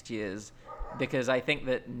next year's, because I think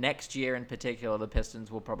that next year in particular, the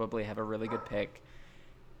Pistons will probably have a really good pick.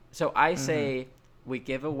 So I say we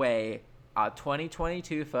give away our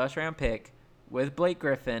 2022 first-round pick with Blake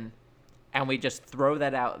Griffin, and we just throw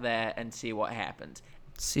that out there and see what happens.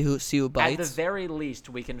 See who bites. At the very least,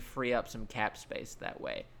 we can free up some cap space that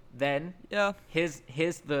way. Then, here's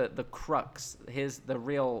the crux. Here's the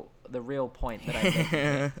real point that I'm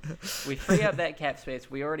making. We free up that cap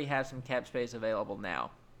space. We already have some cap space available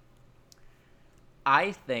now.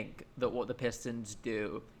 I think that what the Pistons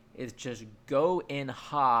do is just go in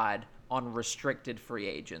hard on restricted free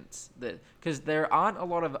agents. Because there aren't a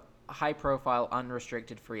lot of high-profile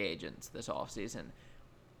unrestricted free agents this offseason.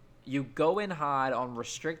 You go in hard on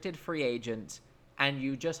restricted free agents, and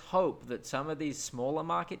you just hope that some of these smaller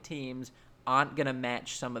market teams aren't going to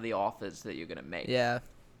match some of the offers that you're going to make. Yeah.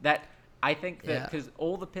 I think that because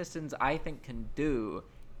all the Pistons, I think, can do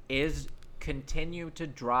is continue to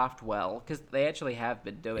draft well, because they actually have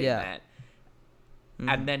been doing that. Mm-hmm.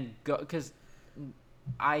 And then go, because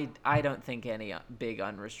I don't think any big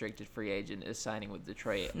unrestricted free agent is signing with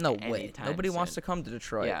Detroit. No way. Nobody wants to come to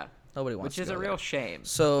Detroit. Yeah. Nobody wants to. Which is a real shame.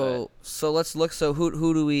 So let's look. So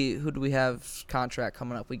who do we have contract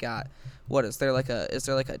coming up? We got is there like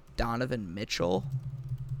a Donovan Mitchell?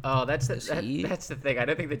 Oh, that's the thing. I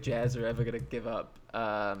don't think the Jazz are ever gonna give up.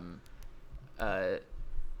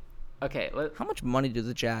 Okay. How much money do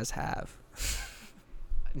the Jazz have?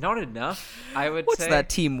 Not enough, I would say. What's that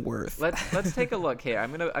team worth? Let's take a look here.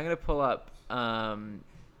 I'm gonna pull up.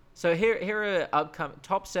 So here are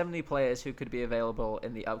top 70 players who could be available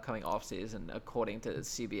in the upcoming offseason according to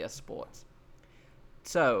CBS Sports.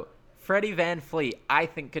 So Freddie VanVleet, I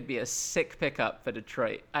think, could be a sick pickup for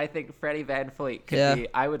Detroit. I think Freddie VanVleet could be.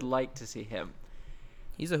 I would like to see him.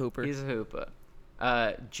 He's a hooper.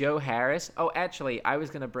 Joe Harris. Oh, actually, I was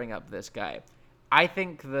gonna bring up this guy. I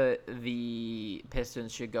think the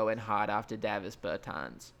Pistons should go in hard after Davis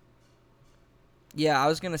Bertans. Yeah, I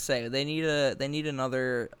was gonna say they need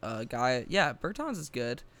another guy. Yeah, Bertans is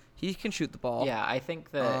good. He can shoot the ball. Yeah, I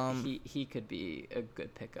think that he could be a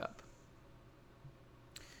good pickup.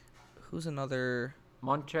 Who's another?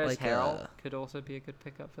 Montrezl Harrell could also be a good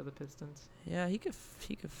pickup for the Pistons. Yeah, he could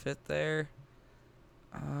fit there.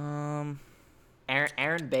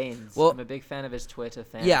 Aaron Baines. Well, I'm a big fan of his Twitter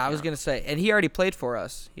fan. Yeah, I was gonna say, and he already played for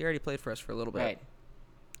us. For a little bit. Right.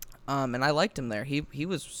 And I liked him there. He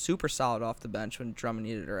was super solid off the bench when Drummond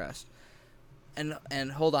needed a rest.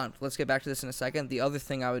 And hold on, let's get back to this in a second. The other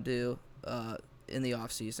thing I would do in the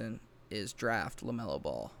offseason is draft LaMelo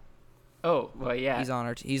Ball. Oh, well, yeah.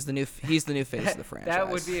 He's the new face of the franchise. That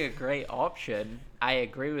would be a great option. I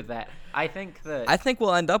agree with that. I think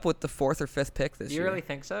we'll end up with the 4th or 5th pick this year. You really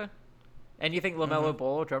think so? And you think LaMelo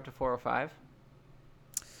Ball will drop to 4 or 5?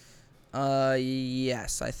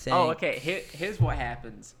 Yes, I think. Oh, okay. Here's what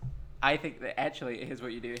happens. I think that actually, here's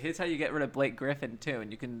what you do. Here's how you get rid of Blake Griffin too,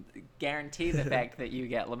 and you can guarantee the fact that you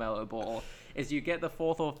get LaMelo Ball. Is you get the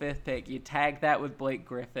 4th or 5th pick, you tag that with Blake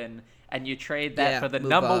Griffin, and you trade that for the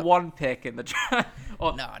number 1 pick in the draft.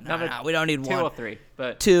 No, we don't need 2 1 or 3,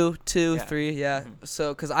 but 2, 3, yeah. Mm-hmm.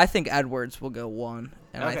 So, because I think Edwards will go 1,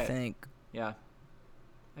 and I think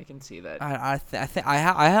I can see that. I think I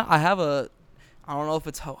have a. I don't know if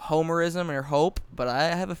it's homerism or hope, but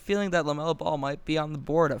I have a feeling that LaMelo Ball might be on the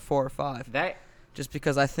board at 4 or 5. Just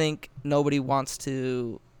because I think nobody wants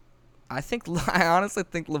to. I honestly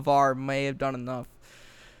think LeVar may have done enough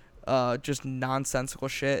just nonsensical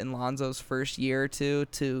shit in Lonzo's first year or two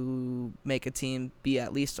to make a team be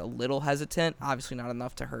at least a little hesitant. Obviously not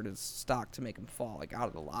enough to hurt his stock to make him fall out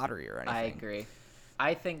of the lottery or anything. I agree.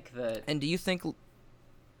 I think that. And do you think?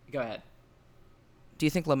 Go ahead. Do you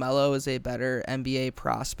think LaMelo is a better NBA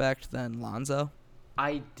prospect than Lonzo?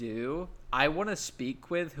 I do. I want to speak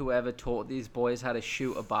with whoever taught these boys how to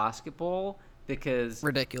shoot a basketball because...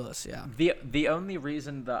 Ridiculous, yeah. The only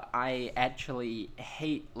reason that I actually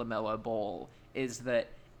hate LaMelo Ball is that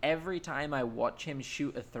every time I watch him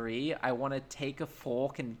shoot a 3, I want to take a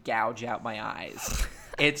fork and gouge out my eyes.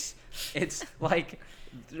 It's like...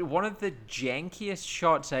 one of the jankiest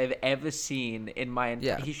shots I've ever seen in my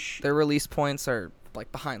entire... Yeah, their release points are like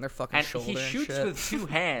behind their fucking shoulder and he shoots shit. with 2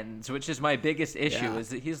 hands, which is my biggest issue, is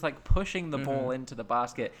that he's like pushing the ball into the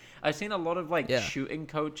basket. I've seen a lot of like shooting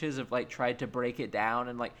coaches have like tried to break it down,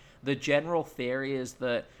 and like the general theory is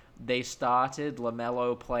that they started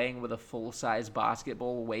LaMelo playing with a full-size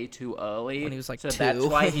basketball way too early. When he was like 2. That's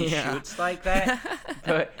why he shoots like that.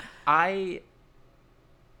 But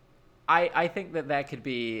I think that could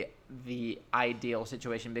be the ideal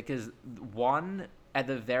situation because, one, at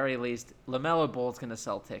the very least, LaMelo Ball's going to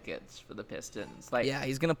sell tickets for the Pistons.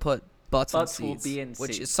 He's going to put butts in seats, will be in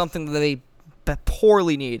which seats. is something that they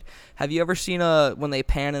poorly need. Have you ever seen when they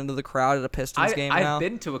pan into the crowd at a Pistons game now? I've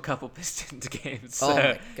been to a couple Pistons games. So, oh,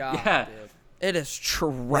 my God, dude. It is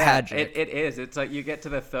tragic. Yeah, it is. It's like you get to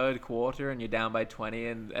the 3rd quarter and you're down by 20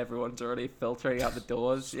 and everyone's already filtering out the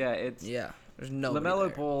doors. There's no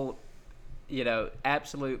LaMelo Ball...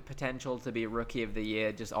 absolute potential to be Rookie of the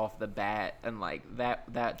Year just off the bat, and like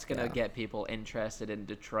that's gonna get people interested in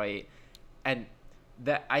Detroit, and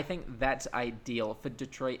that I think that's ideal for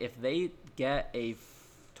Detroit if they get a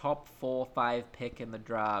top 4 or 5 pick in the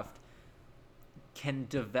draft, can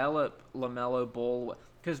develop LaMelo Ball,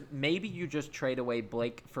 because maybe you just trade away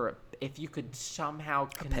Blake for if you could somehow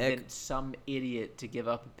convince some idiot to give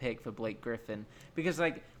up a pick for Blake Griffin, because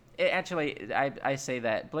like. I say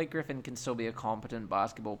that Blake Griffin can still be a competent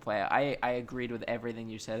basketball player. I agreed with everything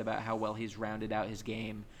you said about how well he's rounded out his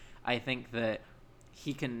game. I think that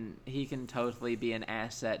he can totally be an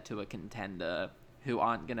asset to a contender who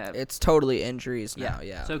aren't gonna. It's totally injuries now.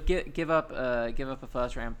 Yeah. So give up a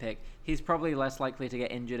 1st round pick. He's probably less likely to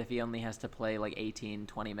get injured if he only has to play like 18,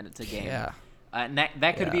 20 minutes a game. Yeah. And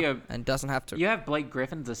that could be and doesn't have to. You have Blake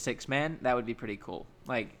Griffin as a 6-man. That would be pretty cool.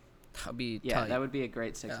 Like. That'd be tight. That would be a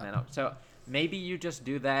great 6-man up. So maybe you just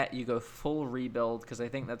do that. You go full rebuild, because I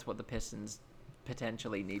think that's what the Pistons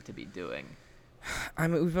potentially need to be doing. I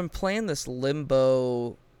mean, we've been playing this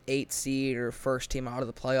limbo 8 seed or first team out of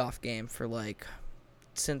the playoff game for like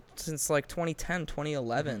since like 2010,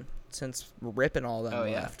 2011, since Rip and all them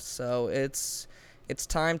left. So it's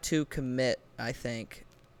time to commit, I think,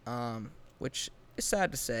 which. It's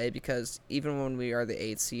sad to say, because even when we are the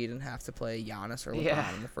 8th seed and have to play Giannis or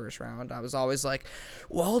LeBron in the first round, I was always like,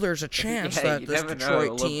 well, there's a chance that this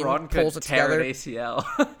Detroit team pulls it together. ACL.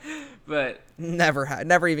 But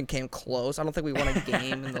never even came close. I don't think we won a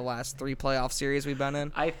game in the last 3 playoff series we've been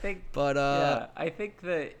in. I think that's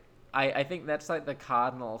like the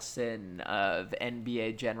cardinal sin of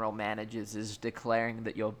NBA general managers, is declaring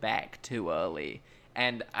that you're back too early.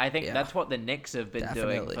 And I think that's what the Knicks have been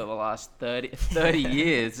doing for the last 30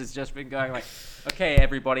 years. It's just been going like, okay,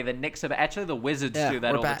 everybody, the Knicks have... Actually, the Wizards do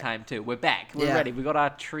that all the time, too. We're back. We're ready. We got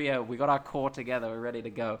our trio. We got our core together. We're ready to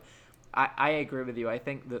go. I agree with you. I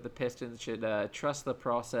think that the Pistons should trust the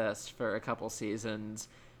process for a couple seasons,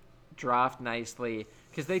 draft nicely,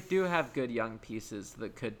 because they do have good young pieces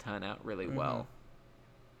that could turn out really well.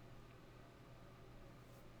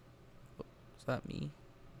 Is that me?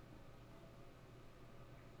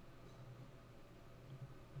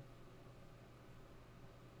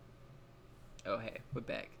 Oh, hey, we're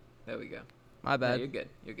back. There we go. My bad. No, you're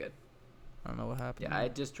good. I don't know what happened. Yeah, I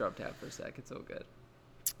just dropped out for a sec. It's all good.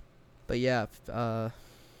 But yeah,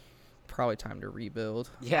 probably time to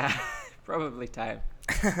rebuild. Yeah, probably time.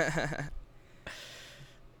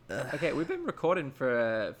 Okay, we've been recording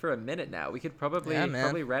for a minute now. We could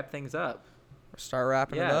probably wrap things up. Start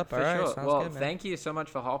wrapping it up. For all right, sure. sounds well, good, man. Thank you so much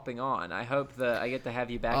for hopping on. I hope that I get to have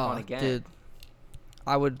you back on again. Dude,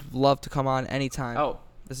 I would love to come on anytime. Oh,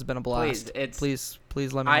 this has been a blast. Please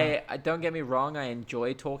let me know. I don't get me wrong. I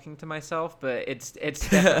enjoy talking to myself, but it's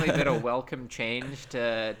definitely been a welcome change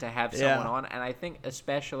to have someone on, and I think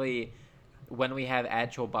especially when we have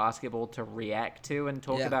actual basketball to react to and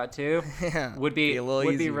talk about too, would be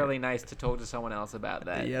really nice to talk to someone else about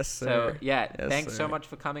that. Yes, sir. So thanks so much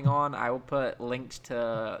for coming on. I will put links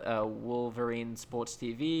to Wolverine Sports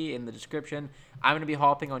TV in the description. I'm gonna be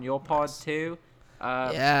hopping on your pod too.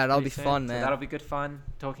 That'll be fun, man. So that'll be good fun,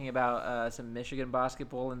 talking about some Michigan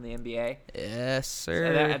basketball in the NBA. Yes, sir.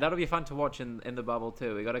 So that'll be fun to watch in the bubble,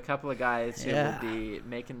 too. We got a couple of guys who will be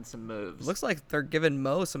making some moves. Looks like they're giving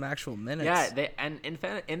Mo some actual minutes. Yeah, and in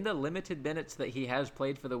fact, in the limited minutes that he has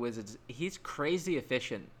played for the Wizards, he's crazy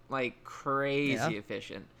efficient. Like, crazy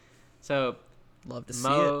efficient. So, love to see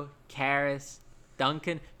Mo, Caris,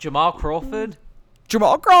 Duncan, Jamal Crawford.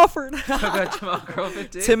 Jamal Crawford. Jamal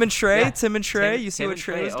Crawford too. Tim and Trey. You see what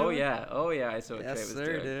Trey was doing? Oh yeah. I saw what Trey was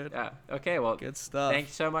doing. Dude. Yeah. Okay. Well, good stuff. Thank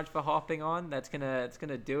you so much for hopping on. It's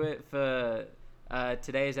gonna do it for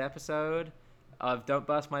today's episode of Don't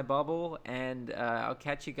Bust My Bubble, and I'll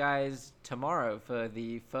catch you guys tomorrow for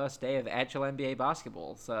the first day of actual NBA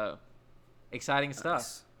basketball. So exciting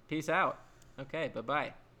stuff. Peace out. Okay. Bye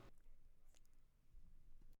bye.